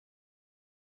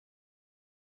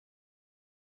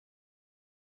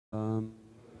Um,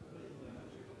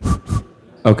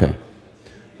 okay,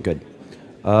 good.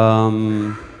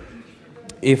 Um,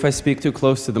 if I speak too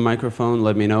close to the microphone,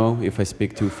 let me know. If I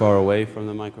speak too far away from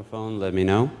the microphone, let me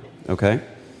know. Okay?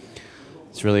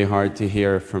 It's really hard to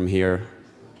hear from here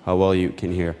how well you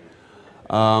can hear.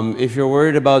 If you're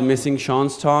worried about missing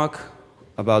Sean's talk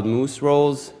about moose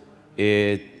rolls,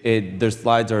 their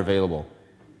slides are available.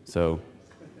 So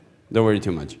don't worry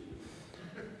too much.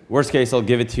 Worst case, I'll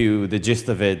give it to you, the gist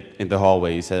of it in the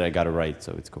hallway. You said I got it right,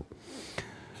 so it's cool.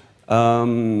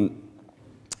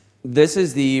 This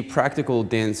is the practical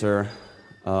dancer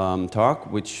talk,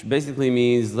 which basically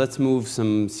means let's move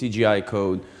some CGI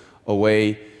code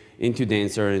away into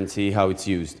Dancer and see how it's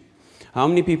used. How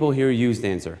many people here use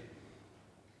Dancer?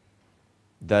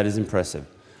 That is impressive.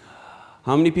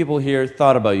 How many people here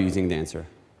thought about using Dancer?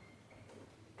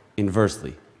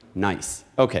 Inversely. Nice.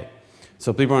 Okay.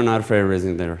 So people are not afraid of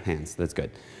raising their hands. That's good.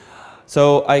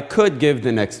 So I could give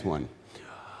the next one.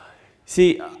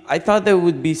 See, I thought that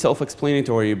would be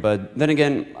self-explanatory, but then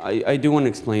again, I do want to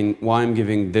explain why I'm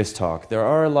giving this talk. There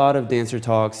are a lot of Dancer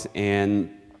talks, and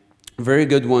very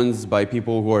good ones by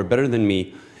people who are better than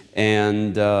me,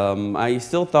 and I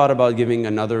still thought about giving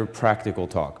another practical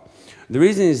talk. The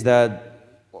reason is that,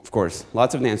 of course,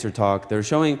 lots of Dancer talk. They're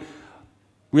showing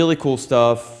really cool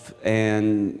stuff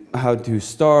and how to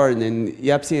start, and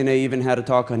YapCNA even had a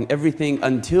talk on everything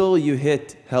until you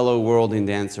hit Hello World in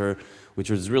Dancer,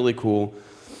 which was really cool.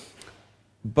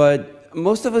 But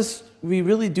most of us, we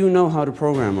really do know how to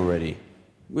program already.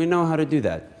 We know how to do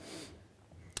that.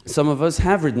 Some of us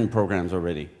have written programs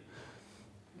already.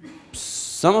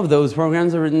 Some of those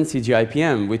programs are written in CGI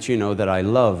PM, which you know that I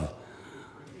love.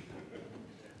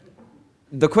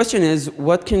 The question is,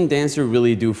 what can Dancer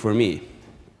really do for me?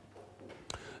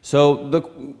 So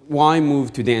why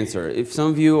move to Dancer? If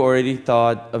some of you already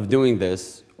thought of doing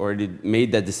this, already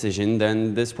made that decision,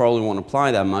 then this probably won't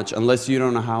apply that much unless you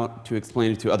don't know how to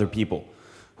explain it to other people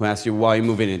who ask you why you're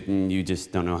moving it and you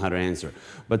just don't know how to answer.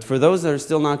 But for those that are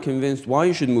still not convinced why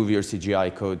you should move your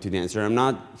CGI code to Dancer, I'm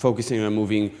not focusing on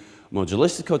moving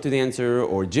modulistic code to Dancer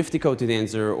or Gifty code to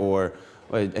Dancer, or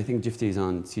well, I think Gifty is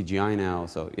on CGI now,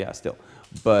 so yeah, still.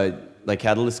 But like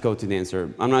Catalyst code to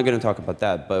Dancer, I'm not going to talk about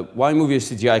that. But why move your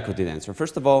CGI code to Dancer?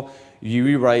 First of all, you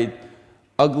rewrite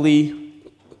ugly.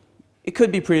 It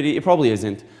could be pretty, it probably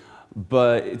isn't,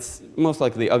 but it's most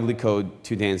likely ugly code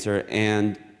to Dancer.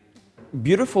 And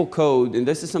beautiful code, and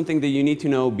this is something that you need to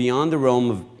know beyond the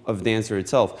realm of Dancer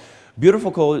itself.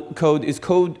 Beautiful code is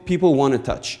code people want to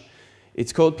touch.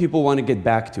 It's code people want to get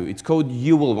back to. It's code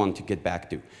you will want to get back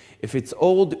to. If it's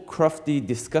old, crufty,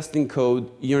 disgusting code,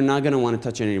 you're not going to want to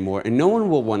touch it anymore, and no one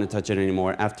will want to touch it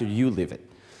anymore after you leave it.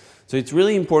 So it's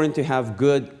really important to have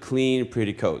good, clean,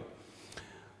 pretty code.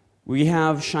 We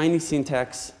have shiny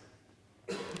syntax.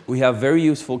 We have very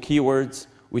useful keywords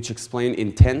which explain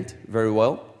intent very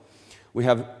well. We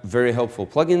have very helpful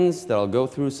plugins that I'll go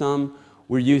through some.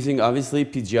 We're using, obviously,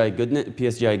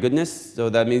 PSGI goodness, so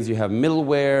that means you have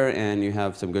middleware and you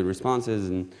have some good responses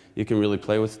and you can really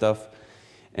play with stuff.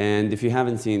 And if you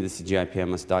haven't seen the CGI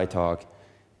PM Must Die talk,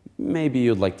 maybe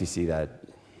you'd like to see that.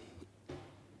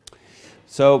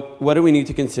 So what do we need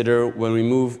to consider when we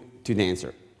move to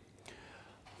Dancer?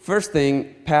 First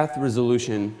thing, path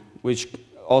resolution, which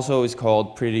also is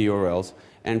called pretty URLs,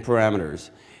 and parameters.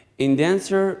 In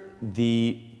Dancer,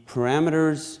 the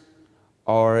parameters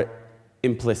are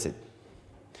implicit.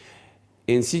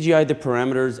 In CGI, the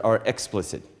parameters are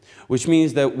explicit, which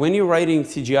means that when you're writing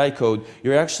CGI code,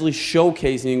 you're actually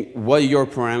showcasing what your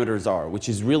parameters are, which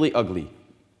is really ugly.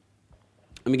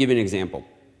 Let me give you an example.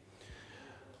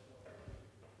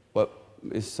 What,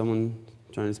 is someone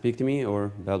trying to speak to me or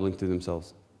babbling to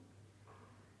themselves?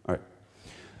 All right.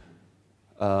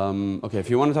 Okay, if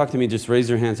you want to talk to me, just raise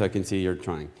your hand so I can see you're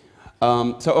trying.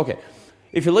 Okay,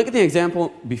 if you look at the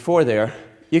example before there,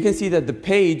 you can see that the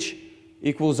page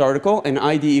equals article and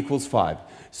ID equals 5.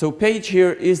 So page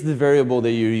here is the variable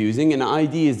that you're using, and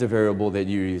ID is the variable that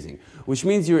you're using, which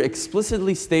means you're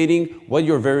explicitly stating what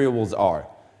your variables are.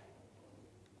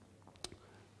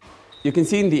 You can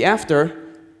see in the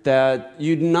after that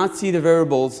you do not see the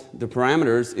variables, the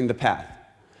parameters, in the path.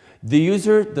 The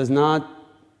user does not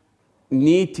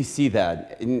need to see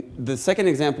that. The second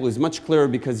example is much clearer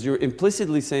because you're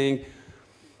implicitly saying,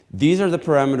 these are the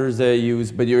parameters that I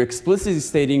use, but you're explicitly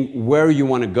stating where you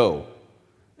want to go.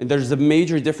 And there's a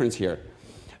major difference here.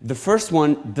 The first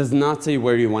one does not say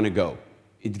where you want to go.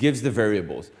 It gives the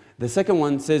variables. The second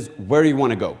one says where you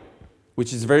want to go,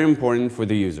 which is very important for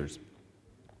the users.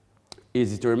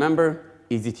 Easy to remember,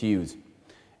 easy to use.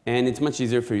 And it's much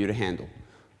easier for you to handle.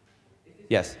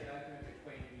 Yes?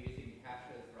 Using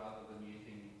captchas rather than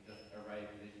using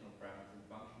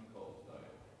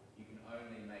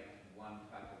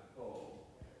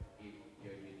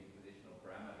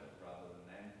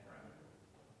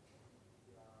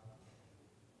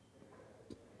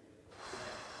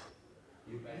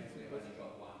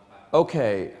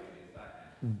Okay.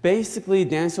 Basically,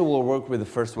 Dancer will work with the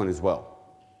first one as well.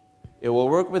 It will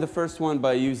work with the first one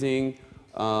by using,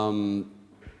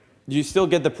 you still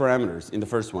get the parameters in the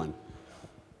first one.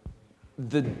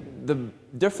 The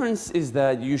difference is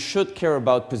that you should care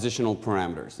about positional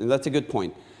parameters, and that's a good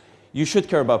point. You should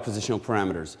care about positional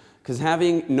parameters, because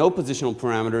having no positional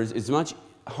parameters is much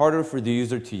harder for the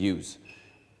user to use.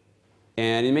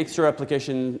 And it makes your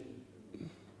application,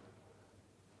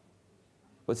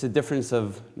 what's the difference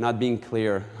of not being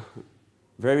clear?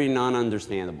 Very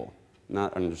non-understandable,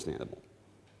 not understandable.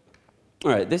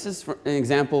 All right, this is an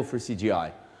example for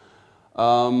CGI.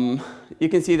 You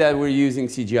can see that we're using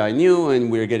CGI new,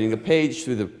 and we're getting the page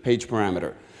through the page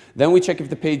parameter. Then we check if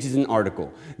the page is an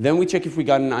article. Then we check if we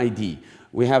got an ID.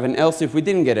 We have an else if we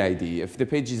didn't get ID. If the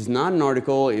page is not an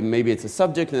article, maybe it's a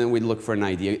subject, and then we look for an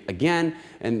ID again.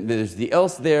 And there's the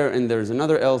else there, and there's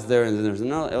another else there, and then there's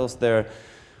another else there.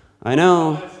 I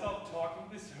know. Stop talking.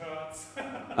 This hurts.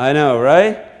 I know,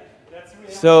 right?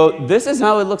 So this is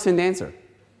how it looks in Dancer.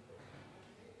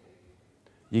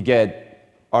 You get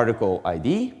article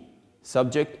ID,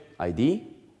 subject ID,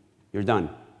 you're done.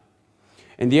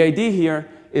 And the ID here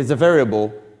is a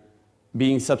variable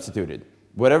being substituted.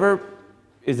 Whatever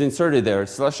is inserted there,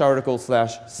 /article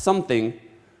 /something,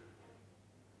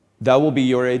 that will be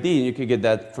your ID, and you can get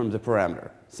that from the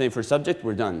parameter. Same for subject,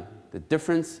 we're done. The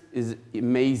difference is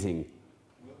amazing.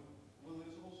 Will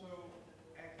this also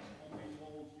act on the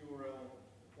old URL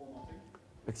formatting?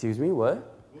 Excuse me,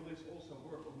 what? Will this also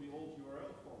work on the old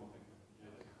URL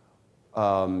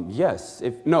formatting? Yes.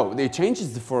 No, it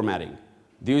changes the formatting.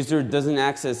 The user doesn't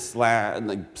access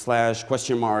slash,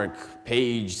 question mark,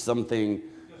 page, something.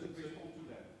 Does it respond to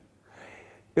that?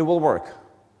 It will work.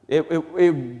 It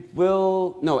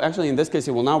will, no, actually in this case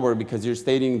it will not work because you're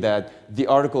stating that the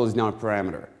article is not a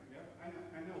parameter. Yeah,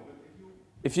 I know, but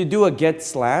if you do a get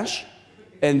slash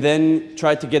and then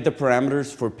try to get the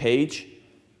parameters for page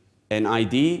and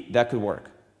ID, that could work.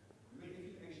 If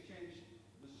you exchange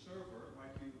the server,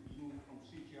 like you move from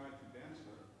CGI to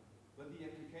Dancer, but the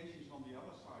applications on the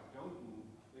other side don't move,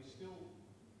 they still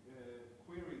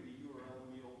query the URL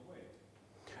in the old way.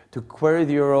 To query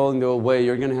the URL in the old way,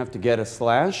 you're going to have to get a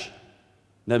slash.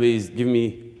 That means give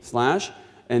me slash,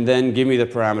 and then give me the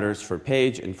parameters for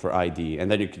page and for ID,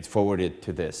 and then you could forward it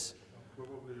to this.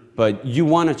 But you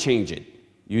want to change it.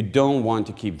 You don't want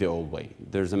to keep the old way.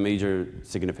 There's a major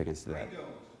significance to that.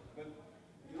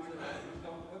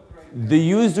 The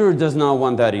user does not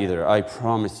want that either, I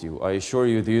promise you. I assure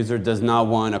you, the user does not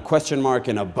want a question mark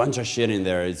and a bunch of shit in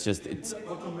there. It's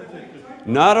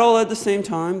not all at the same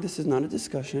time. This is not a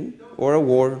discussion or a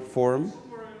war forum.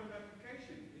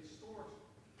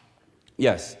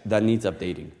 Yes, that needs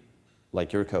updating,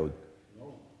 like your code.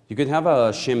 You could have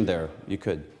a shim there. You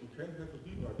could.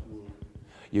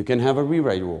 You can have a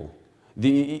rewrite rule.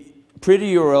 The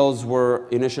pretty URLs were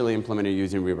initially implemented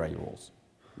using rewrite rules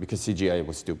because CGI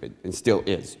was stupid, and still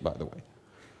is, by the way.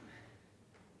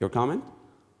 Your comment?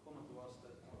 Comment was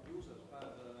that users have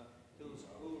those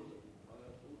old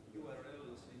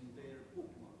URLs in their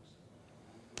bookmarks.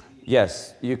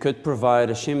 Yes, you could provide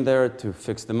a shim there to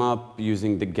fix them up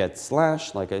using the get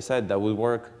slash. Like I said, that would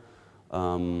work.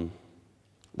 That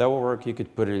will work. You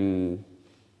could put in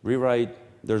rewrite.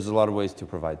 There's a lot of ways to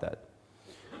provide that.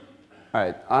 All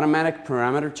right, automatic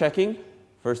parameter checking,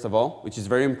 first of all, which is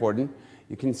very important.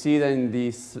 You can see that in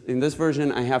this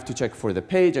version, I have to check for the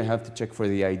page, I have to check for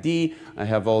the ID, I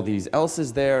have all these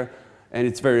else's there, and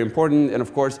it's very important. And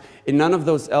of course, in none of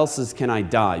those else's can I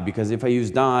die, because if I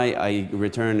use die, I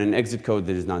return an exit code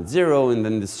that is not 0, and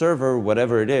then the server,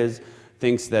 whatever it is,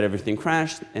 thinks that everything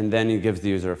crashed, and then it gives the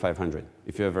user a 500.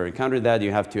 If you ever encountered that,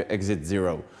 you have to exit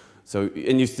 0. So,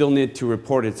 and you still need to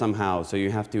report it somehow, so you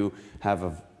have to have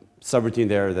a subroutine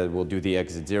there that will do the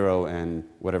exit 0 and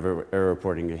whatever error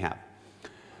reporting you have.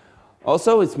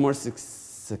 Also, it's more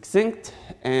succinct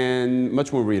and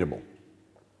much more readable.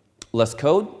 Less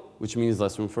code, which means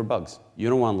less room for bugs. You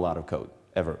don't want a lot of code,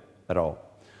 ever, at all.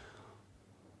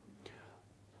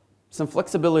 Some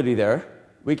flexibility there.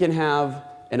 We can have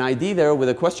an ID there with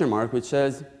a question mark which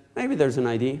says, maybe there's an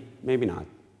ID, maybe not.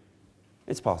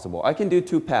 It's possible. I can do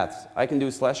two paths. I can do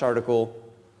 /article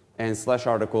and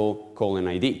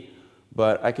 /article:/ID.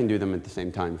 But I can do them at the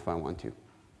same time if I want to.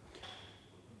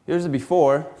 Here's a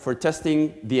before for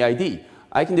testing the ID.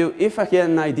 I can do, if I get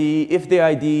an ID, if the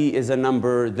ID is a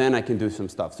number, then I can do some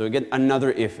stuff. So I get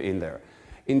another if in there.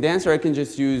 In Dancer, I can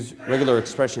just use regular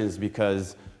expressions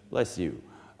because, bless you.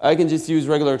 I can just use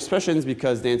regular expressions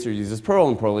because Dancer uses Perl,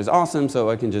 and Perl is awesome, so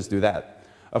I can just do that.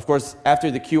 Of course,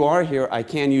 after the QR here, I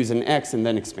can use an X and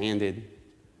then expand it.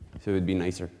 So it would be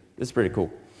nicer. This is pretty cool.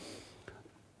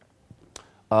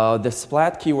 The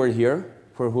splat keyword here,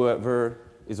 for whoever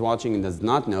is watching and does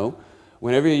not know,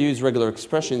 whenever you use regular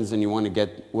expressions and you want to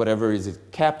get whatever is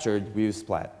captured, we use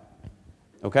splat.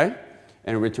 Okay?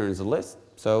 And it returns a list,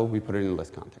 so we put it in a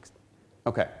list context.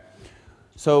 Okay.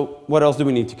 So what else do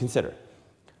we need to consider?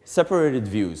 Separated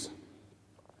views.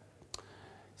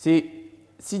 See,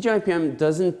 CGI-PM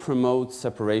doesn't promote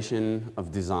separation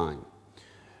of design.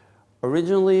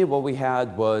 Originally, what we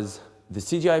had was the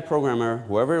CGI programmer,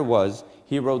 whoever it was,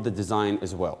 he wrote the design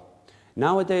as well.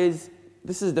 Nowadays,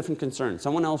 this is a different concern.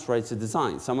 Someone else writes the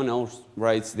design. Someone else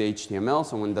writes the HTML.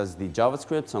 Someone does the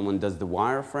JavaScript. Someone does the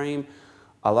wireframe.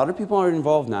 A lot of people are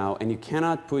involved now, and you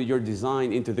cannot put your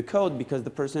design into the code because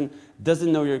the person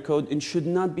doesn't know your code and should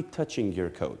not be touching your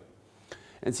code.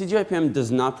 And CGI-PM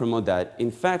does not promote that.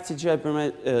 In fact,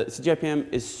 CGI-PM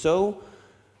is so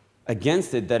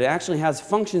against it that it actually has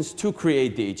functions to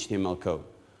create the HTML code,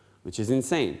 which is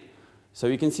insane. So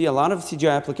you can see a lot of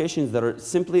CGI applications that are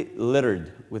simply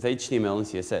littered with HTML and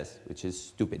CSS, which is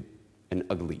stupid and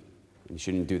ugly. You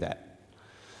shouldn't do that.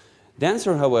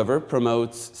 Dancer, however,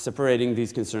 promotes separating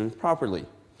these concerns properly.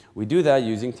 We do that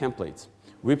using templates.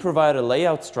 We provide a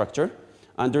layout structure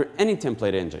under any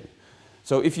template engine.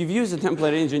 So if you've used a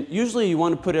template engine, usually you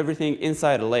want to put everything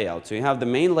inside a layout. So you have the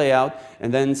main layout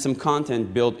and then some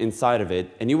content built inside of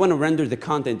it. And you want to render the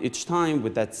content each time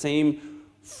with that same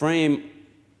frame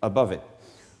above it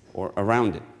or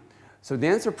around it. So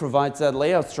Dancer provides that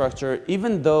layout structure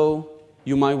even though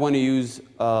you might want to use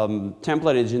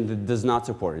template engine that does not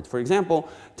support it. For example,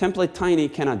 Template Tiny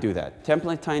cannot do that.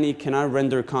 Template Tiny cannot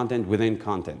render content within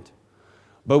content.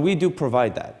 But we do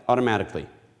provide that automatically.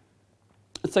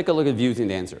 Let's take a look at views in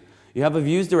Dancer. You have a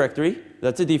views directory.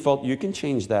 That's a default. You can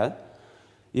change that.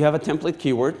 You have a template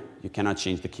keyword. You cannot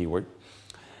change the keyword.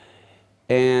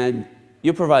 And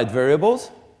you provide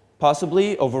variables,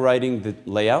 possibly overriding the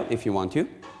layout if you want to. It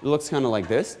looks kind of like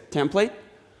this. Template,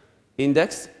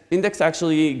 index. Index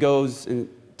actually goes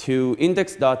to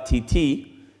index.tt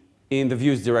in the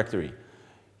views directory.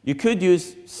 You could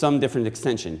use some different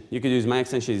extension. You could use my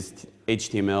extension is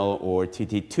HTML or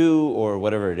TT2 or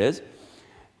whatever it is.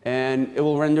 And it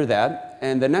will render that.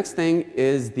 And the next thing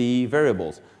is the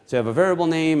variables. So you have a variable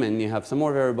name and you have some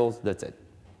more variables. That's it.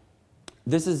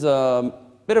 This is a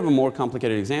bit of a more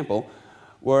complicated example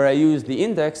where I use the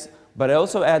index, but I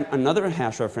also add another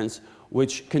hash reference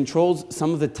which controls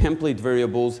some of the template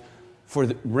variables for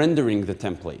rendering the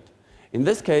template. In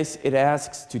this case, it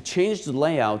asks to change the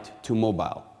layout to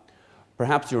mobile.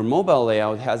 Perhaps your mobile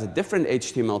layout has a different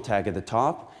HTML tag at the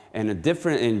top and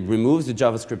removes the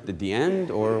JavaScript at the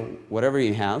end or whatever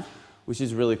you have, which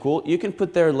is really cool. You can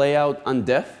put their layout on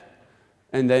def,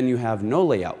 and then you have no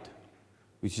layout,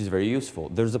 which is very useful.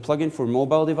 There's a plugin for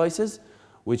mobile devices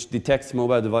which detects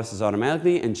mobile devices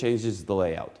automatically and changes the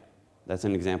layout. That's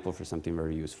an example for something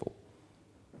very useful.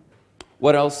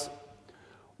 What else?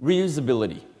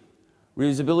 Reusability.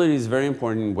 Reusability is very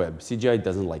important in web. CGI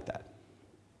doesn't like that.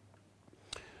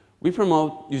 We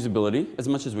promote usability as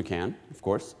much as we can, of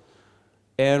course.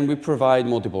 And we provide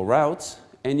multiple routes.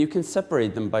 And you can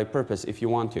separate them by purpose if you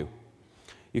want to.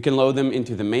 You can load them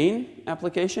into the main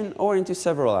application or into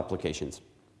several applications.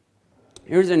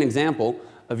 Here's an example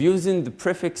of using the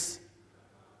prefix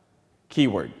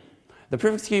keyword. The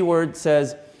prefix keyword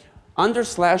says, under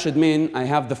 /admin, I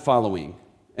have the following.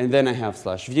 And then I have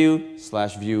 /view/ID,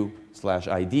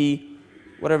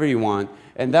 whatever you want.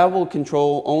 And that will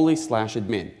control only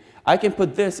 /admin. I can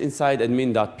put this inside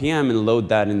admin.pm and load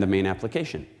that in the main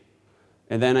application.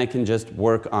 And then I can just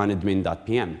work on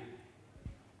admin.pm.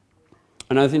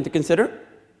 Another thing to consider,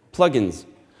 plugins.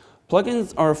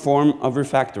 Plugins are a form of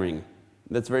refactoring.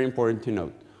 That's very important to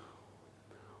note.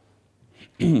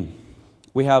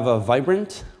 We have a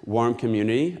vibrant, warm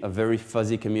community, a very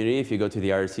fuzzy community. If you go to the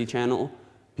IRC channel,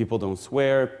 people don't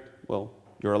swear. Well,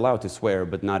 you're allowed to swear,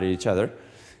 but not at each other.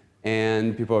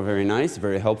 And people are very nice,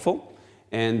 very helpful.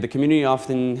 And the community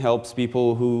often helps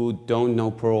people who don't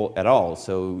know Perl at all.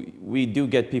 So we do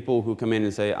get people who come in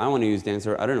and say, I want to use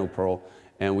Dancer, I don't know Perl,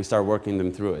 and we start working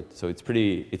them through it. So it's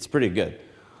pretty good.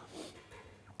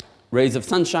 Rays of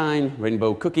sunshine,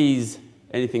 rainbow cookies,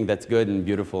 anything that's good and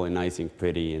beautiful and nice and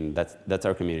pretty, and that's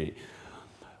our community.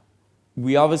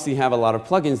 We obviously have a lot of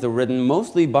plugins that are written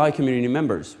mostly by community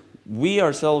members. We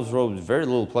ourselves wrote very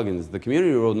little plugins. The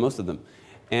community wrote most of them.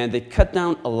 And they cut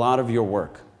down a lot of your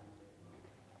work.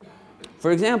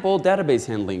 For example, database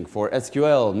handling for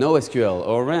SQL, NoSQL,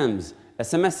 ORMs,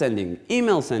 SMS sending,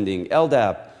 email sending,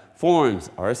 LDAP, forms,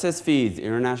 RSS feeds,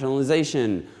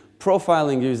 internationalization,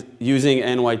 profiling using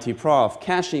NYT-Prof,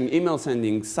 caching, email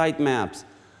sending, sitemaps,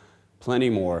 plenty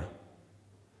more.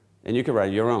 And you can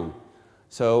write your own.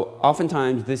 So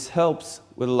oftentimes, this helps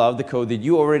with a lot of the code that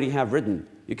you already have written.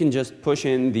 You can just push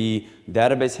in the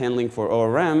database handling for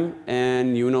ORM,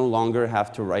 and you no longer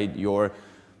have to write your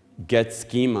get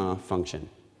schema function.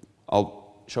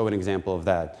 I'll show an example of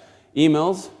that.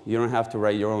 Emails, you don't have to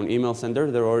write your own email sender.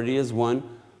 There already is one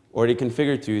already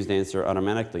configured to use Dancer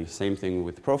automatically. Same thing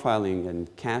with profiling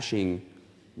and caching,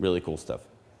 really cool stuff.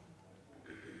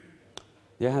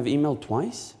 Did I have emailed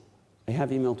twice? I have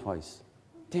emailed twice.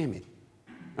 Damn it.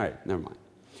 All right, never mind.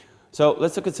 So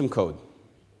let's look at some code.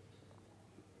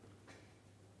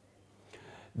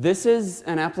 This is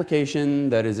an application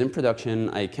that is in production.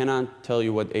 I cannot tell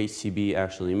you what HCB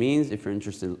actually means. If you're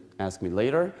interested, ask me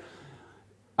later.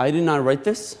 I did not write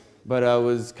this, but I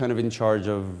was kind of in charge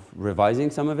of revising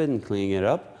some of it and cleaning it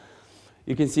up.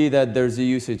 You can see that there's a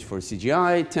usage for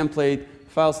CGI, template,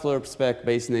 file slurp, spec,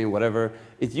 base name, whatever.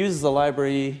 It uses a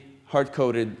library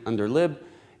hard-coded under lib.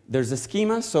 There's a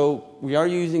schema, so we are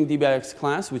using DBX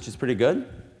class, which is pretty good.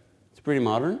 It's pretty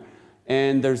modern.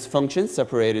 And there's functions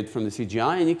separated from the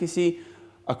CGI, and you can see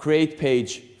a create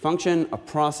page function, a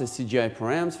process CGI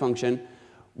params function.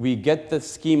 We get the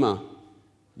schema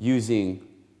using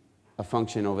a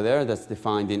function over there that's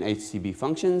defined in HCB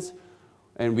functions,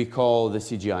 and we call the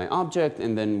CGI object,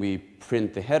 and then we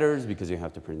print the headers, because you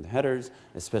have to print the headers,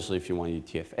 especially if you want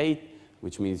UTF-8,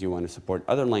 which means you want to support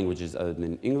other languages other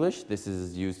than English. This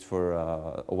is used for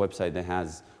a website that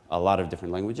has a lot of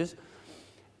different languages.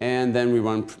 And then we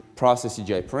run process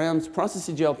CGI params. Process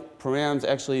CGI params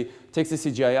actually takes the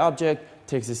CGI object,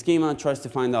 takes the schema, tries to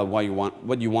find out what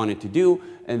you want it to do,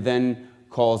 and then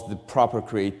calls the proper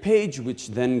create page, which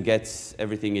then gets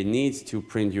everything it needs to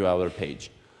print you our page.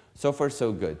 So far,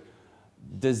 so good.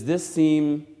 Does this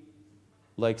seem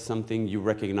like something you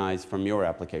recognize from your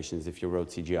applications if you wrote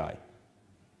CGI?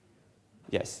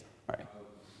 Yes. All right.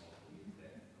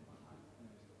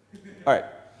 All right.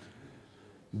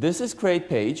 This is create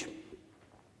page.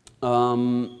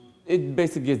 It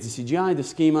basically gets the CGI, the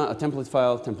schema, a template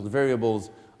file, template variables,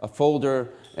 a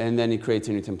folder, and then it creates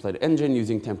a new template engine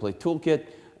using template toolkit.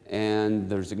 And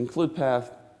there's an include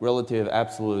path, relative,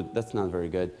 absolute. That's not very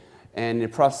good. And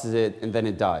it processes it, and then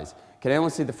it dies. Can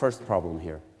anyone see the first problem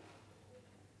here?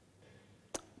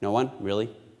 No one?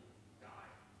 Really?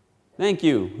 Thank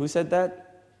you. Who said that?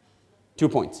 2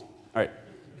 points. All right.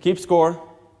 Keep score.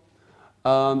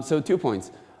 So 2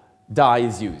 points. Die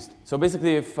is used. So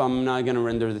basically, if I'm not going to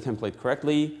render the template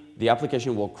correctly, the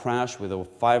application will crash with a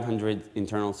 500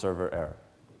 internal server error.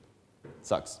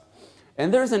 Sucks.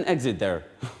 And there's an exit there,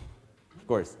 of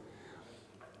course.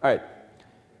 All right.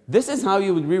 This is how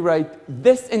you would rewrite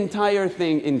this entire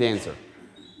thing in Dancer.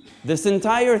 This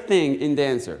entire thing in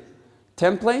Dancer.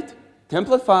 Template,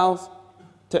 template files,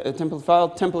 template file,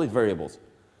 template variables.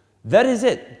 That is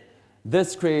it.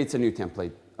 This creates a new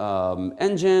template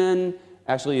engine.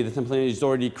 Actually, the template is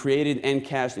already created and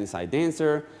cached inside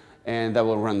Dancer, and that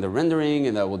will run the rendering,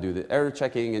 and that will do the error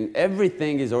checking, and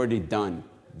everything is already done.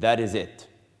 That is it.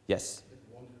 Yes?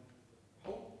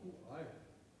 How do I,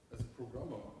 as a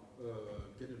programmer,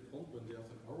 get informed when there's an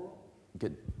error?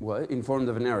 Get what? Informed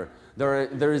of an error.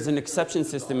 There is an exception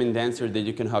system in Dancer that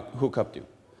you can hook up to.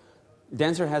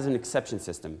 Dancer has an exception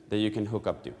system that you can hook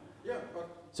up to. Yeah, but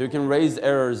So you can raise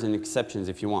errors and exceptions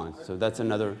if you want. So that's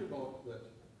another.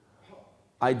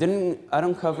 I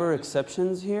don't cover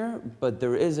exceptions here, but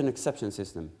there is an exception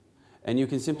system. And you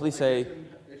can simply say,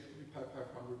 HTTP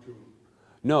 500 too.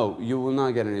 no, you will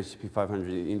not get an HTTP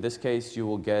 500. In this case, you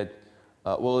will get,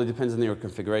 well, it depends on your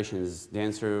configurations. The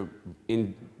answer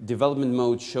in development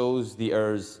mode shows the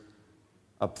errors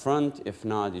up front. If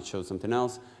not, it shows something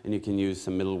else, and you can use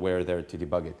some middleware there to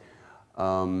debug it.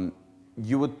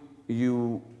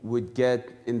 You would get,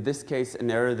 in this case, an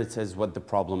error that says what the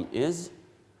problem is.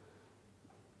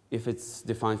 If it's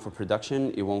defined for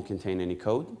production, it won't contain any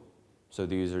code, so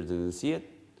the user doesn't see it.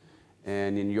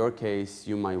 And in your case,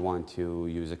 you might want to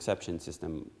use exception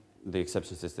system, the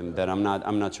exception system that I'm not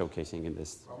showcasing in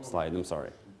this slide. I'm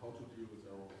sorry. How to deal with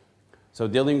errors? So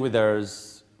dealing with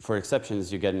errors for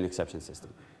exceptions, you get an exception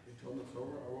system. Internal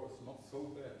server error is not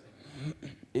so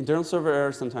bad. Internal server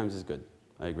error sometimes is good.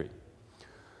 I agree.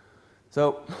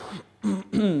 So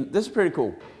this is pretty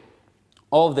cool.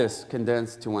 All of this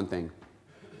condensed to one thing.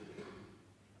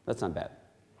 That's not bad.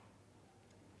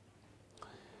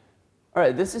 All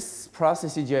right, this is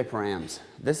process CGI params.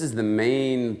 This is the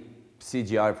main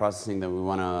CGI processing that we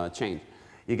want to change.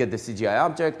 You get the CGI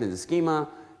object and the schema.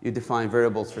 You define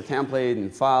variables for template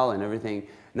and file and everything.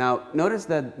 Now, notice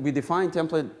that we define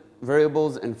template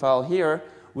variables and file here,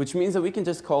 which means that we can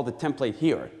just call the template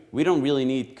here. We don't really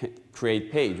need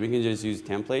create page. We can just use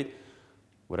template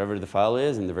whatever the file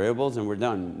is and the variables, and we're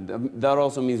done. That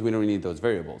also means we don't need those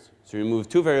variables. So we remove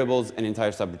 2 variables, an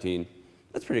entire subroutine.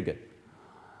 That's pretty good.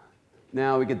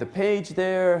 Now we get the page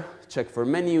there, check for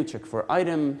menu, check for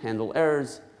item, handle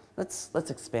errors. Let's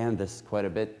expand this quite a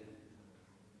bit.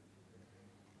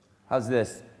 How's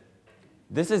this?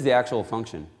 This is the actual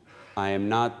function. I am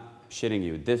not shitting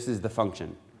you. This is the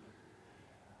function.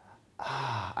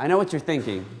 I know what you're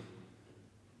thinking.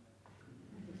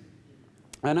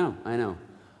 I know.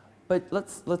 But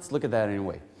let's look at that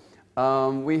anyway.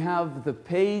 We have the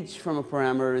page from a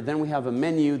parameter, then we have a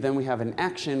menu, then we have an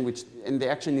action, and the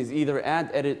action is either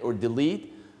add, edit, or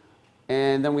delete.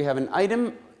 And then we have an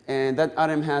item, and that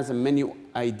item has a menu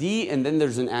ID, and then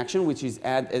there's an action, which is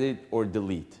add, edit, or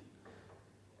delete.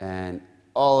 And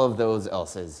all of those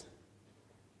else's.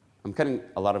 I'm cutting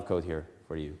a lot of code here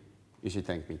for you. You should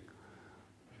thank me.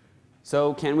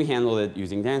 So can we handle it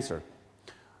using Dancer?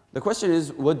 The question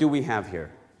is, what do we have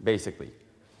here, basically?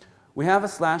 We have a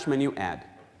slash menu add.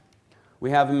 We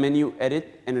have a menu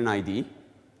edit and an ID.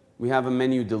 We have a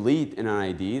menu delete and an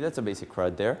ID. That's a basic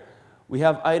CRUD there. We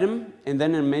have item and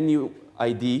then a menu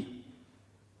ID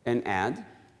and add.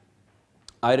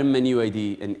 Item, menu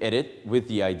ID, and edit with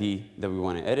the ID that we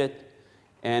want to edit.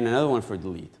 And another one for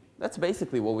delete. That's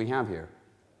basically what we have here.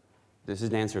 This is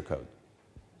Dancer code.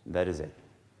 That is it.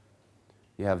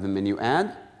 You have the menu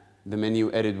add, the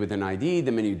menu edit with an ID,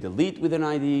 the menu delete with an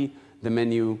ID, the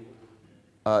menu,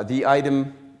 the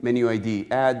item, menu ID,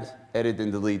 add, edit,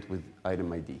 and delete with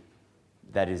item ID.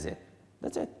 That is it.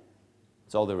 That's it.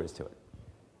 That's all there is to it.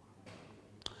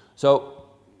 So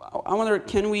I wonder,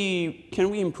 can we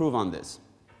improve on this?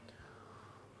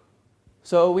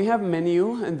 So we have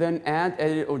menu and then add,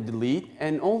 edit, or delete,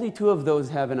 and only 2 of those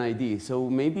have an ID. So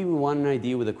maybe we want an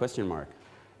ID with a question mark.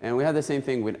 And we have the same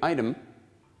thing with item.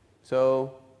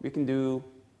 So we can do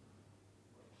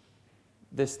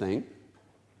this thing.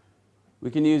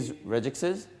 We can use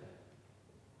regexes.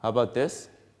 How about this?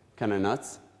 Kind of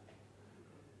nuts.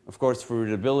 Of course, for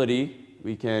readability,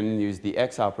 we can use the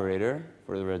X operator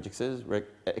for the regexes,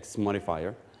 X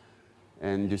modifier,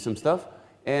 and do some stuff.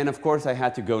 And of course, I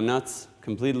had to go nuts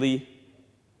completely.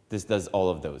 This does all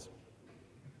of those.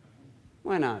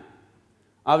 Why not?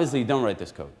 Obviously, don't write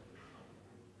this code.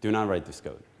 Do not write this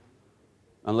code.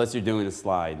 Unless you're doing a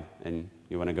slide and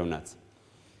you want to go nuts.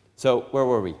 So where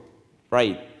were we?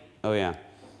 Right. Oh, yeah.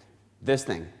 This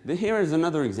thing. Here is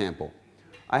another example.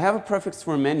 I have a prefix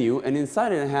for menu, and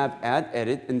inside it I have add,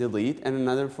 edit, and delete, and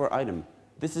another for item.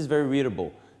 This is very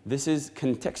readable. This is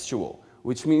contextual,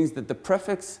 which means that the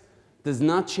prefix does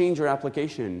not change your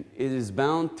application. It is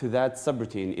bound to that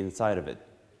subroutine inside of it.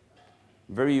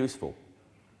 Very useful.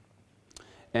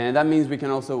 And that means we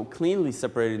can also cleanly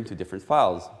separate it into different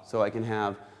files. So I can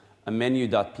have a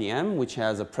menu.pm, which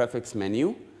has a prefix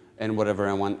menu and whatever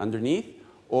I want underneath,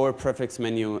 or a prefix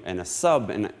menu and a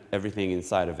sub and everything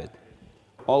inside of it.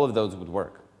 All of those would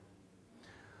work.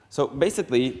 So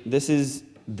basically, this is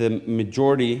the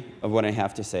majority of what I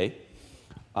have to say.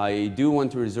 I do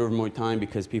want to reserve more time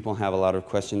because people have a lot of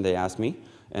questions they ask me,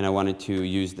 and I wanted to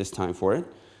use this time for it,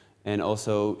 and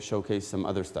also showcase some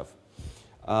other stuff.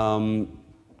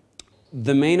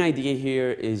 The main idea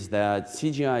here is that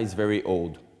CGI is very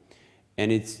old,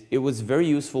 and it was very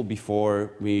useful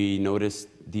before we noticed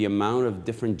the amount of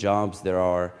different jobs there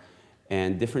are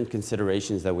and different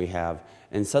considerations that we have.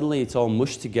 And suddenly it's all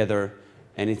mushed together,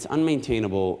 and it's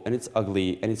unmaintainable, and it's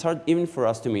ugly, and it's hard even for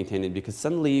us to maintain it because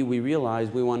suddenly we realize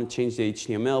we want to change the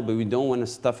HTML, but we don't want to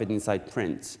stuff it inside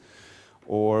prints,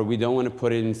 or we don't want to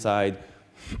put it inside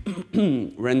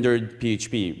rendered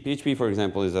PHP. PHP, for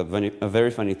example, is a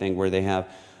very funny thing where they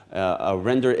have a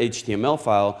rendered HTML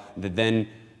file that then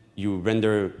you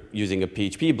render using a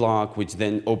PHP block, which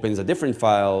then opens a different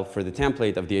file for the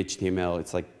template of the HTML.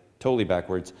 It's like totally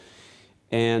backwards.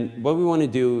 And what we want to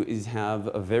do is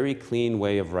have a very clean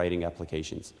way of writing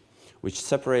applications, which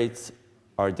separates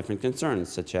our different concerns,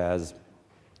 such as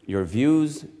your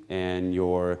views and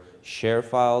your share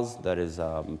files, that is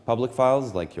public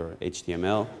files like your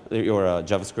HTML, your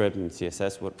JavaScript and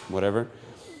CSS, whatever,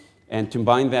 and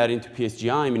combine that into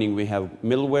PSGI, meaning we have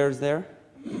middlewares there,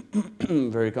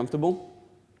 very comfortable.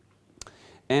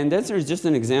 And Dancer is just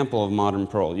an example of modern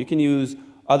Perl. You can use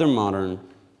other modern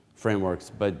frameworks,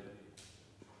 but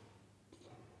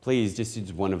please just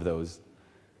use one of those.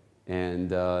 And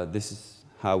this is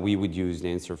how we would use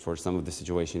Dancer for some of the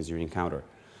situations you encounter.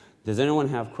 Does anyone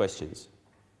have questions?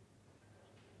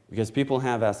 Because people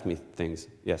have asked me things.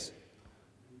 Yes?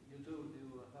 You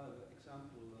have an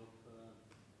example of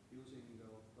using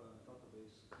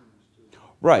database things too.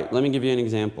 Right. Let me give you an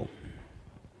example.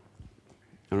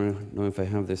 I don't know if I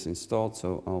have this installed,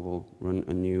 so I will run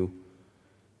a new,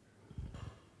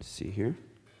 see here.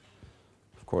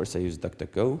 Of course, I use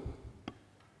DuckDuckGo.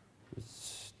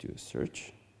 Let's do a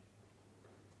search.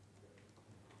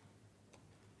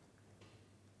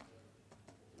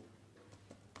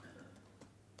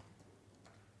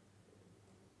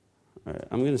 All right,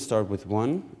 I'm going to start with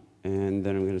one, and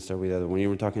then I'm going to start with the other one. You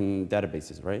were talking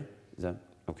databases, right? Is that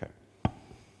okay?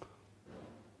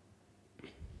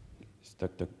 Is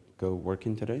DuckDuckGo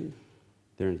working today?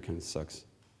 There it kind of sucks.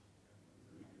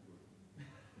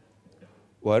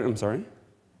 What? I'm sorry?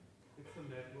 It's a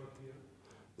network here.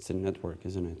 It's a network,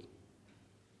 isn't it?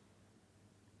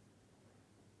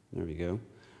 There we go.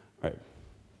 All right.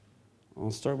 I'll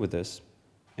start with this,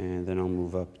 and then I'll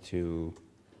move up to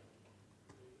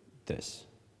this.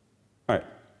 All right.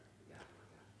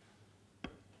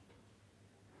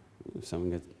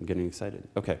 Someone getting excited.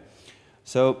 Okay.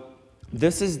 So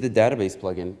this is the database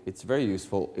plugin. It's very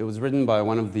useful. It was written by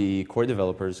one of the core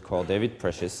developers called David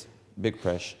Precious, Big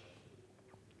Presh.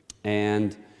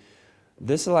 And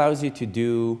this allows you to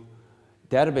do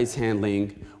database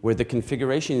handling where the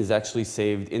configuration is actually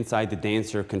saved inside the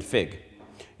Dancer config.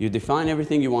 You define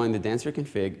everything you want in the Dancer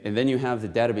config, and then you have the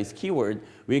database keyword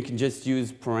where you can just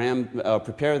use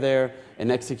prepare there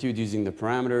and execute using the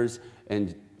parameters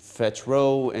and fetch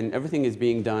row, and everything is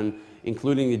being done,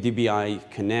 including the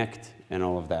DBI connect and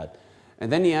all of that.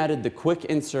 And then he added the quick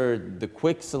insert, the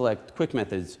quick select, quick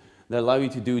methods that allow you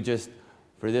to do just,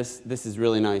 for this is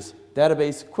really nice,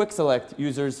 database, quick select,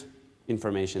 users,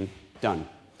 information, done.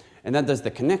 And that does the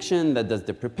connection, that does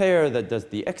the prepare, that does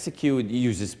the execute,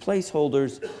 uses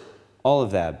placeholders, all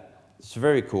of that. It's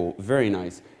very cool, very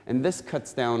nice. And this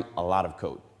cuts down a lot of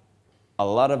code. A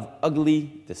lot of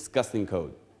ugly, disgusting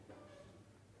code.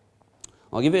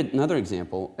 I'll give you another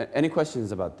example. Any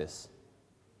questions about this?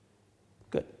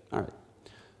 Good, all right.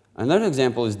 Another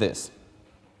example is this.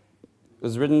 It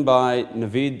was written by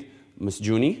Navid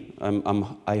Masjouni.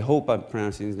 I hope I'm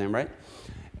pronouncing his name right.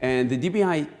 And the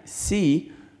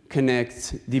DBI-C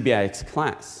connects DBIX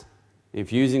class.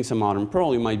 If you're using some modern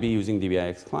Perl, you might be using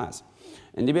DBIX class.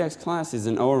 And DBIX class is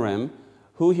an ORM.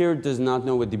 Who here does not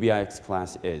know what DBIX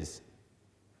class is?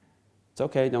 It's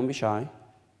okay, don't be shy.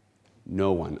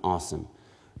 No one, awesome.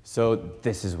 So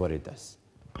this is what it does.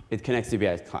 It connects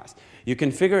DBIX class. You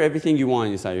configure everything you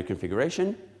want inside your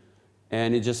configuration,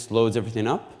 and it just loads everything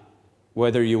up,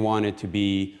 whether you want it to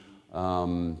be,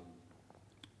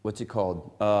 what's it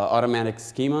called, automatic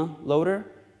schema loader,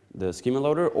 the schema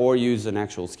loader, or use an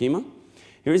actual schema.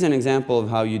 Here's an example of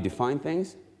how you define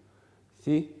things.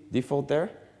 See, default there.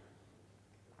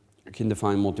 You can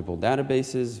define multiple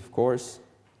databases, of course.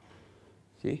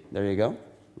 See, there you go.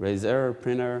 Raise error,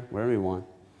 print error, wherever you want.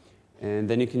 And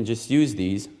then you can just use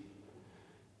these,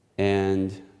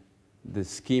 and the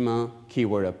schema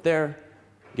keyword up there,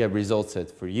 get result set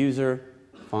for user,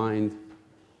 find,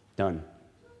 done.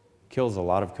 Kills a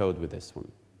lot of code with this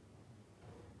one.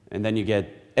 And then you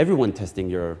get everyone testing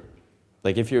your,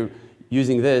 like if you're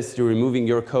using this, you're removing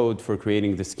your code for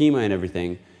creating the schema and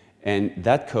everything, and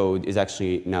that code is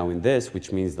actually now in this,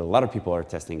 which means that a lot of people are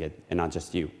testing it and not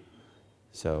just you.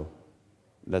 So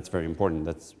that's very important.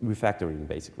 That's refactoring,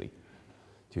 basically,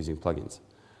 to using plugins.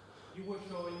 You were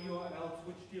showing URLs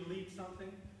which delete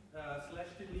something, slash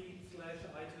delete, slash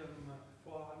item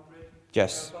 400.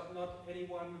 Yes. But not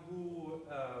anyone who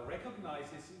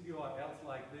recognizes URLs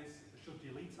like this should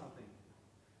delete something.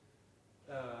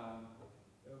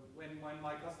 When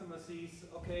my customer sees,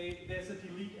 okay, there's a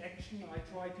delete action, I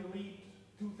try to delete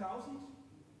 2000,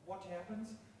 what happens?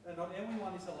 Not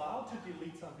everyone is allowed to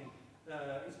delete something,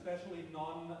 especially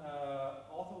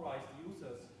non-authorized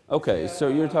users. Okay, so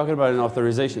you're talking about an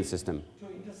authorization system. To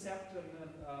intercept and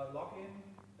log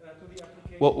in to the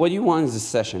application. Well, what you want is a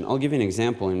session. I'll give you an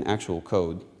example in actual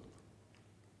code.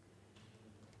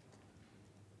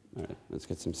 All right, let's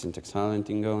get some syntax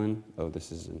highlighting going. Oh,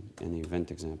 this is an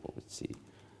event example. Let's see.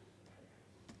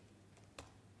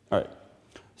 All right,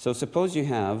 so suppose you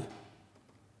have,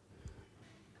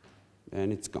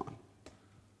 and it's gone.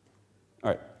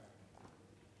 All right.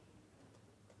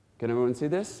 Can everyone see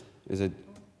this? Is it?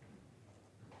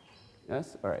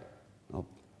 Yes? All right. I'll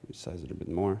resize it a bit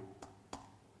more.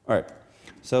 All right.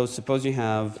 So suppose you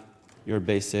have your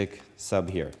basic sub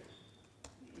here.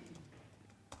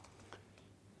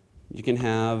 You can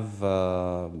have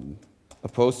a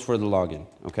post for the login,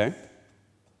 okay?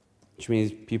 Which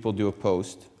means people do a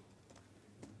post.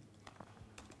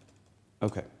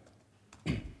 Okay.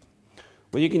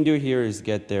 What you can do here is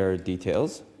get their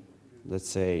details. Let's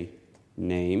say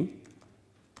name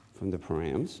from the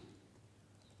params.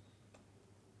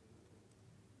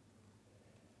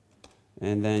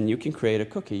 And then you can create a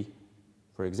cookie,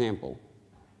 for example.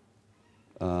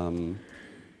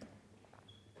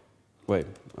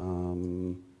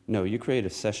 No, you create a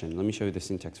session. Let me show you the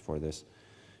syntax for this.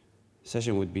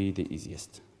 Session would be the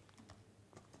easiest.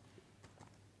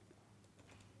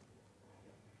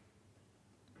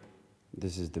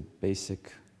 This is the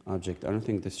basic object. I don't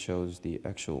think this shows the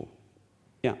actual.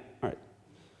 Yeah, all right.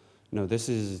 No, this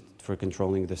is for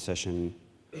controlling the session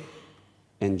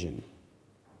engine.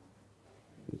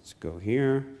 Let's go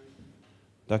here.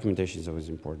 Documentation is always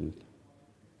important.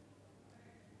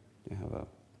 You have a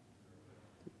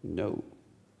no.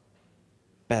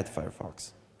 Bad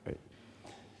Firefox, right?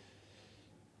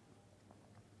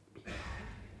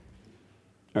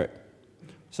 All right.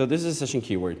 So this is a session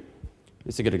keyword.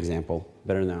 It's a good example,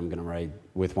 better than I'm going to write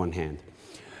with one hand.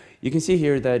 You can see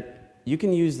here that you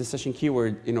can use the session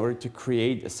keyword in order to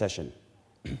create a session.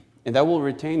 And that will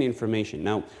retain information.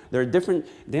 Now, there are different,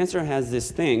 Dancer has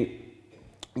this thing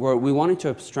where we wanted to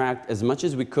abstract as much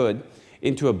as we could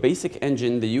into a basic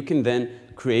engine that you can then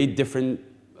create different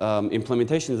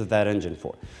implementations of that engine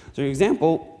for. So, for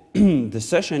example, the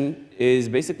session is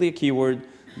basically a keyword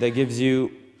that gives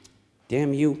you,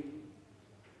 damn you,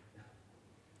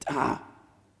 damn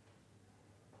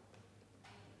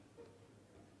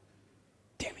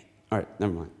it. All right,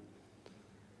 never mind.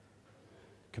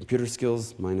 Computer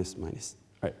skills minus. All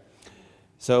right.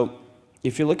 So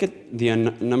if you look at the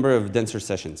number of Dancer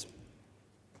sessions,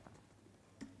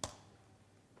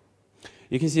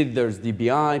 you can see that there's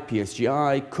DBI,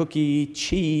 PSGI, Cookie,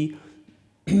 Chi,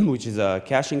 which is a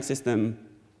caching system,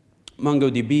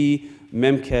 MongoDB,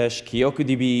 Memcache,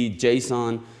 KyokuDB,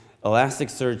 JSON,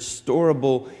 Elasticsearch,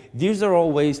 Storable. These are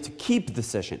all ways to keep the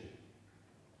session.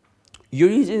 You're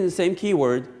using the same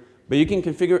keyword, but you can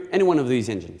configure any one of these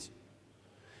engines.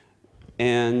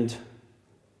 And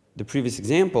the previous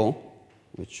example,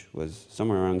 which was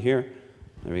somewhere around here,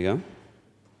 there we go,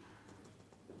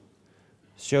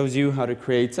 shows you how to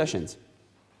create sessions.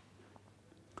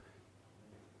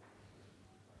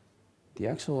 The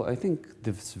actual, I think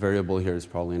this variable here is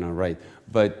probably not right,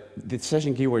 but the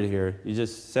session keyword here, you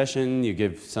just session, you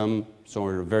give some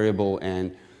sort of variable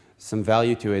and some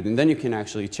value to it, and then you can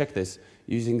actually check this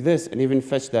using this and even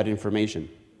fetch that information.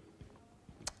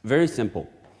 Very simple.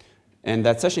 And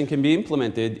that session can be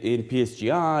implemented in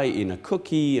PSGI, in a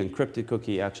cookie, encrypted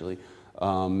cookie actually,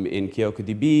 in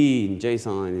KyokuDB, in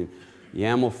JSON, in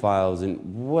YAML files, and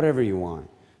whatever you want.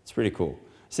 It's pretty cool.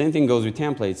 Same thing goes with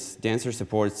templates. Dancer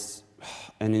supports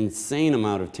an insane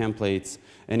amount of templates,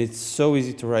 and it's so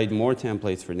easy to write more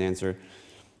templates for Dancer.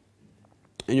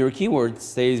 And your keyword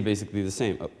stays basically the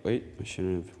same. Oh, wait, I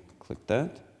shouldn't have clicked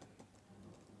that.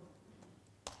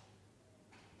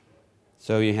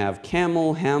 So you have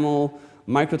Camel, Hamel,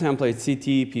 microtemplate,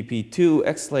 CT, PP2,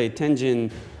 Xlate,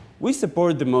 Tenjin. We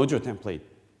support the Mojo template.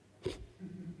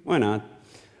 Why not?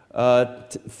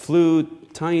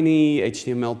 Flute, Tiny,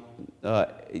 HTML,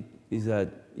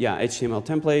 HTML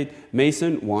template,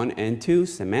 Mason 1 and 2,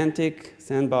 Semantic,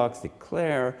 Sandbox,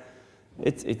 Declare.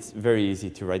 It's very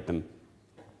easy to write them.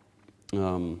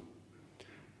 Let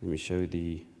me show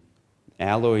the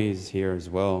Alloy is here as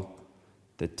well.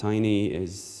 The Tiny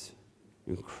is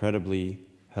incredibly,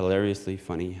 hilariously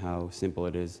funny how simple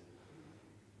it is.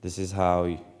 This is how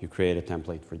you create a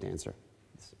template for Dancer.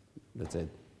 That's it.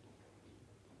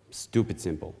 Stupid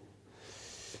simple.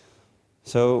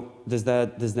 So does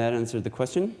that answer the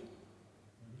question?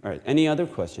 All right, any other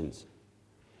questions?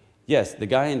 Yes, the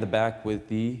guy in the back with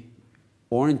the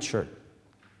orange shirt.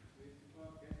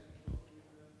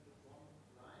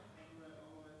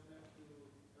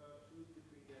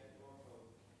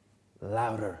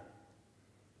 Louder.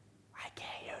 I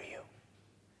can't hear you.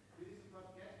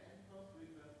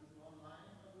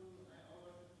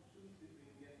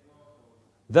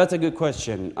 That's a good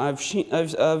question. I've shown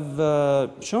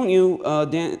you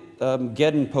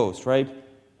get and post, right?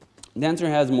 Dancer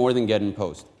has more than get and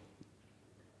post.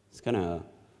 It's kind of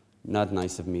not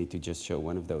nice of me to just show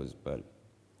one of those, but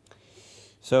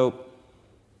so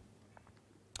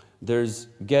there's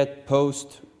get,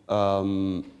 post.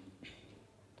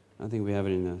 I think we have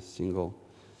it in a single.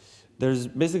 There's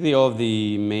basically all of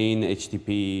the main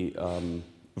HTTP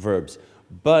verbs,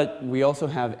 but we also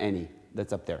have any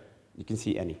that's up there. You can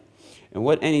see any. And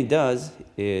what any does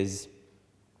is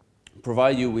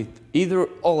provide you with either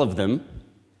all of them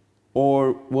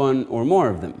or one or more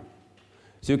of them.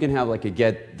 So you can have like a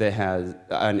get that has,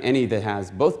 an any that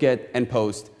has both get and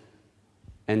post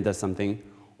and does something,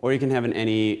 or you can have an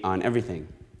any on everything,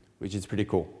 which is pretty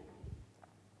cool.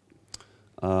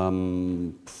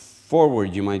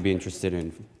 Forward you might be interested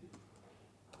in.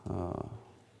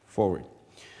 Forward.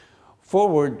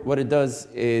 Forward, what it does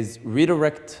is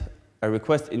redirect a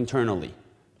request internally.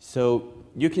 So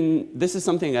you can, this is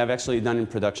something I've actually done in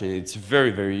production. It's very,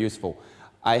 very useful.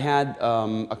 I had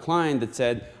a client that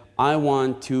said, I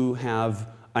want to have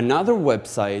another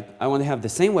website. I want to have the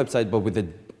same website, but with a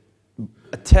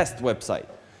test website.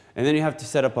 And then you have to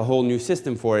set up a whole new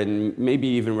system for it and maybe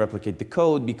even replicate the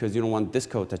code because you don't want this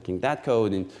code touching that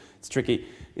code, and it's tricky.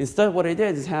 Instead, what I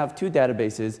did is have two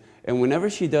databases, and whenever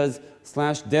she does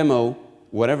 /demo,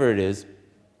 whatever it is,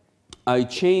 I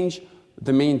change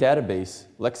the main database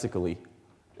lexically,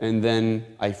 and then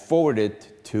I forward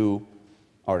it to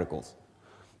articles.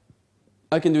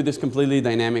 I can do this completely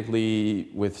dynamically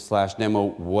with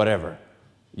 /demo, whatever,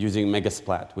 using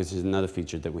Megasplat, which is another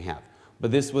feature that we have.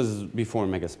 But this was before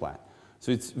Megasplat.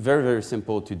 So it's very, very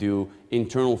simple to do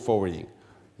internal forwarding.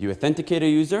 You authenticate a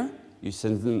user, you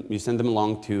send them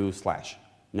along to /.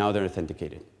 Now they're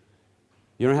authenticated.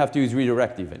 You don't have to use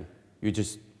redirect even. You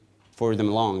just forward them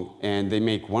along, and they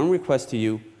make one request to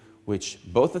you, which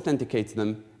both authenticates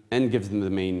them and gives them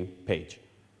the main page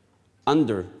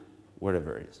under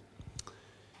whatever it is.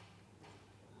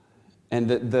 And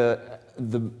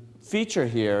the feature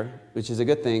here, which is a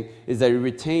good thing, is that it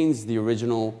retains the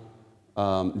original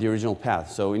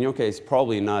path. So in your case,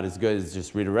 probably not as good as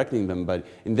just redirecting them, but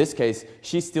in this case,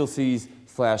 she still sees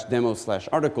 /demo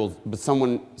 /articles, but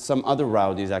some other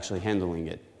route is actually handling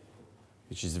it,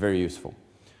 which is very useful.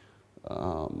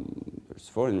 There's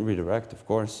forward and redirect, of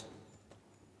course.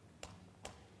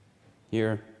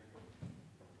 Here,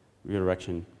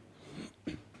 redirection.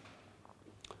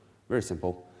 Very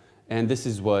simple. And this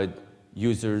is what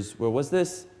users, where was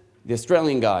this? The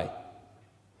Australian guy.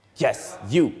 Yes,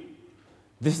 you.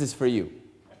 This is for you.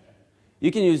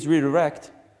 You can use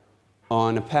redirect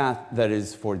on a path that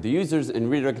is for the users and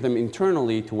redirect them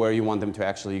internally to where you want them to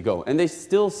actually go. And they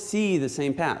still see the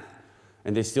same path.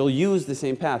 And they still use the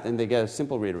same path, and they get a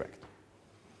simple redirect.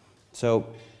 So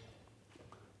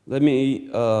let me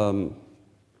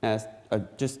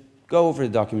just go over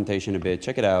the documentation a bit.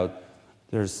 Check it out.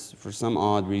 There's, for some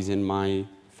odd reason, my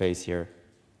face here.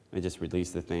 I just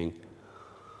released the thing.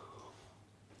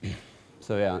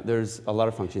 So yeah, there's a lot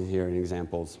of functions here and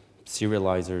examples.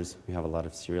 Serializers, we have a lot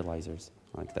of serializers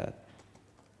like that.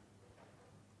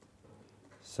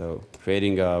 So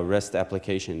creating a REST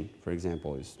application, for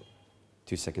example, is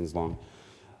 2 seconds long.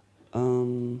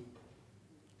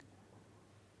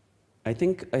 I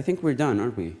think we're done,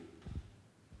 aren't we?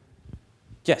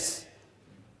 Yes.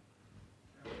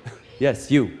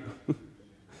 Yes, you.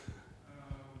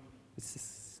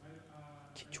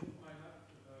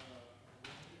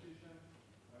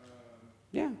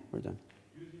 Yeah, we're done.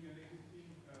 Using an existing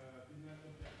business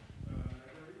object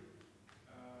library,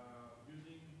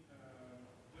 using just a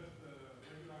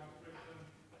regular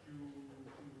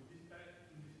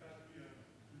expression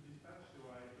to dispatch, so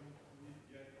I don't need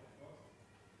yet of course.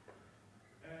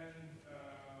 And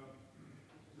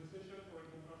the session, for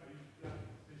example, I use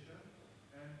Slack session,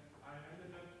 and I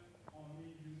ended up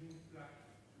only using Slack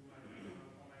for my application.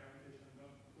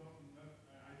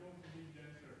 I don't need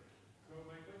Dancer. So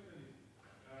my question is,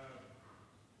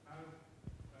 as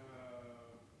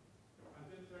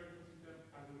Dancer ecosystem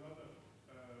has a lot of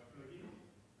plugins,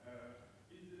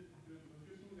 do you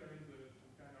think there is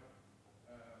some kind of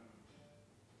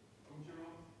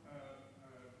concurrence,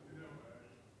 Slack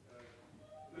versus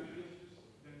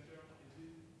Dancer?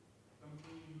 Is it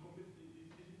something is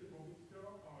it a competitor,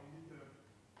 or is it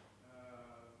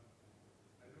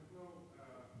I don't know,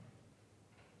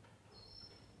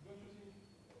 don't you think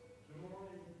the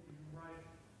more you write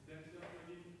Dancer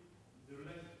plugin, the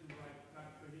less you write Slack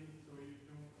plugin, so you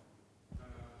don't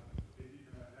have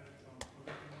some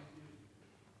opportunities?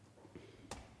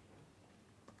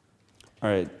 All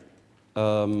right.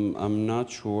 I'm not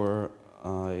sure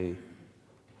I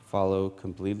follow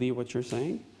completely what you're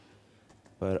saying,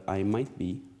 but I might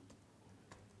be.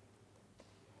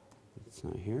 It's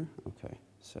not here? Okay,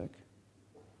 sec.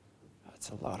 That's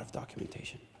a lot of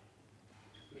documentation.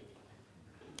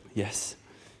 Yes,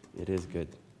 it is good.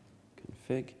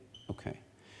 Config, okay.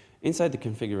 Inside the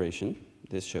configuration,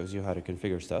 this shows you how to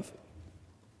configure stuff.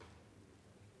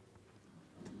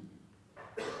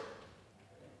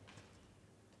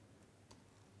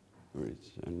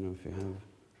 I don't know if you have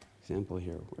example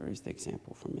here. Where is the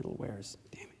example for middlewares?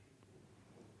 Damn it.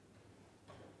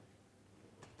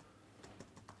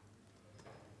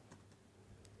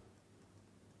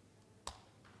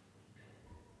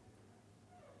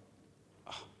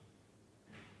 Oh.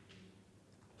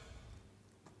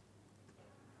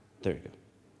 There you go.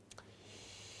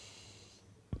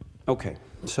 Okay,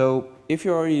 so if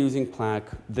you're already using Plaque,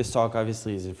 this talk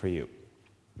obviously isn't for you.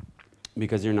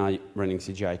 because you're not running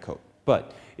CGI code.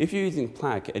 But if you're using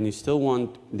Plaque and you still want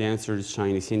Dancer's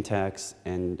shiny syntax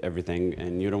and everything,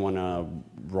 and you don't want to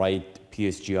write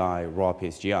PSGI, raw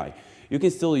PSGI, you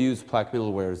can still use Plaque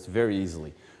middlewares very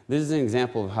easily. This is an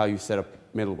example of how you set up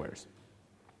middlewares.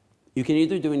 You can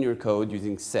either do in your code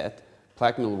using set,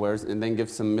 Plaque middlewares, and then give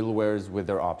some middlewares with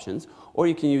their options, or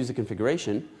you can use a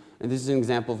configuration. And this is an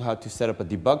example of how to set up a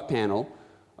debug panel,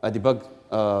 a debug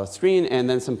screen, and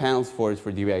then some panels for it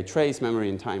for DBI trace, memory,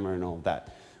 and timer, and all of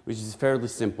that, which is fairly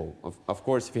simple. Of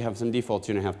course, if you have some defaults,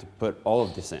 you don't have to put all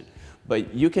of this in.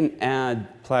 But you can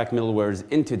add Plaque middlewares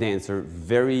into Dancer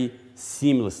very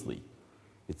seamlessly.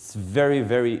 It's very,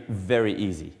 very, very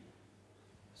easy.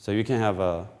 So you can have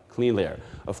a clean layer.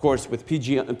 Of course, with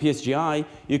PSGI,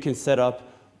 you can set up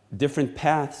different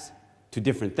paths to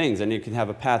different things. And you can have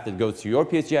a path that goes to your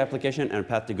PSGI application and a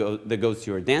path that goes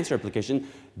to your Dancer application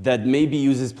that maybe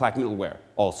uses Plaque middleware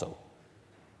also.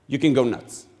 You can go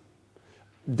nuts.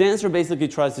 Dancer basically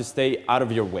tries to stay out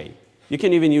of your way. You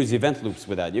can even use event loops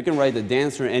with that. You can write the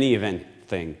Dancer any event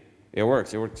thing. It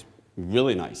works. It works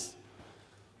really nice.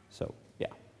 So, yeah,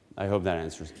 I hope that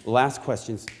answers. Last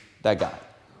questions, that guy.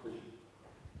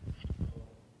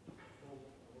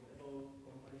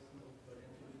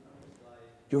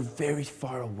 You're very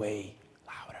far away.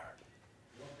 Louder.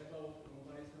 What about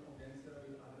comparison of Dancer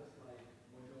with others like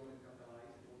Mojo and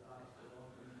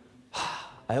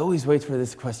Catalyst? I always wait for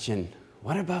this question.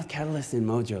 What about Catalyst and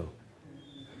Mojo?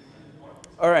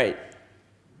 All right.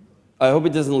 I hope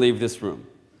it doesn't leave this room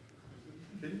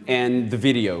and the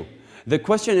video. The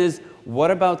question is,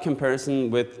 what about comparison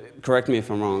with, correct me if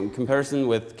I'm wrong, comparison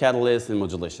with Catalyst and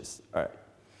Mojolicious? All right.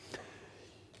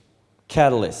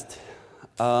 Catalyst.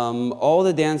 All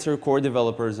the Dancer core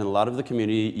developers and a lot of the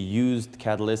community used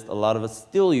Catalyst. A lot of us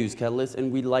still use Catalyst,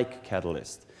 and we like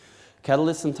Catalyst.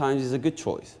 Catalyst sometimes is a good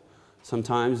choice.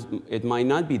 Sometimes it might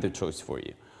not be the choice for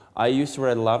you. I used to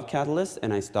write a lot of Catalyst,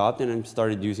 and I stopped and I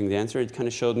started using Dancer. It kind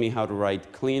of showed me how to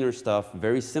write cleaner stuff,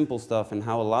 very simple stuff, and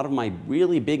how a lot of my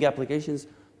really big applications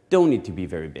don't need to be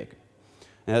very big.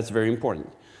 And that's very important.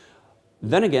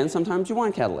 Then again, sometimes you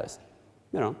want Catalyst.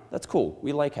 You know, that's cool.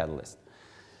 We like Catalyst.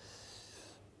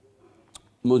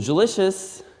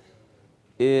 Mojolicious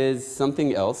is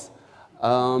something else.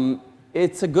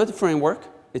 It's a good framework.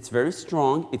 It's very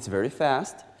strong. It's very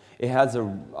fast. It has a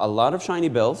lot of shiny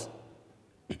bells.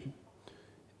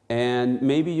 And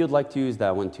maybe you'd like to use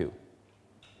that one too.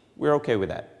 We're okay with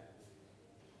that.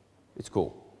 It's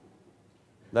cool.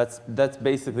 That's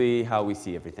basically how we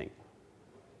see everything.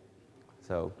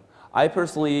 So I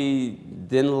personally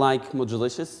didn't like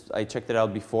Mojolicious. I checked it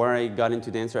out before I got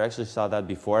into Dancer. I actually saw that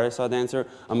before I saw Dancer.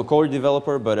 I'm a core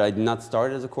developer, but I did not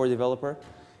start as a core developer.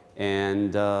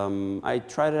 And I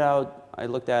tried it out. I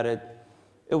looked at it.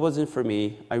 It wasn't for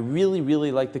me. I really,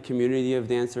 really like the community of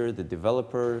Dancer, the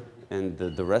developer, and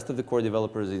the rest of the core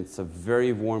developers. It's a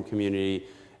very warm community,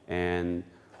 and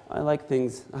I like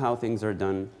how things are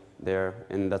done there,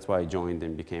 and that's why I joined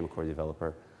and became a core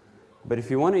developer. But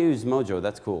if you want to use Mojo,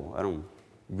 that's cool. I don't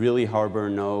really harbor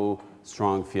no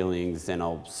strong feelings, and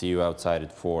I'll see you outside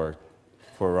at 4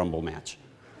 for a Rumble match.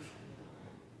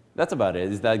 That's about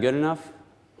it. Is that good enough?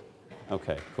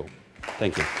 Okay, cool.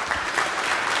 Thank you.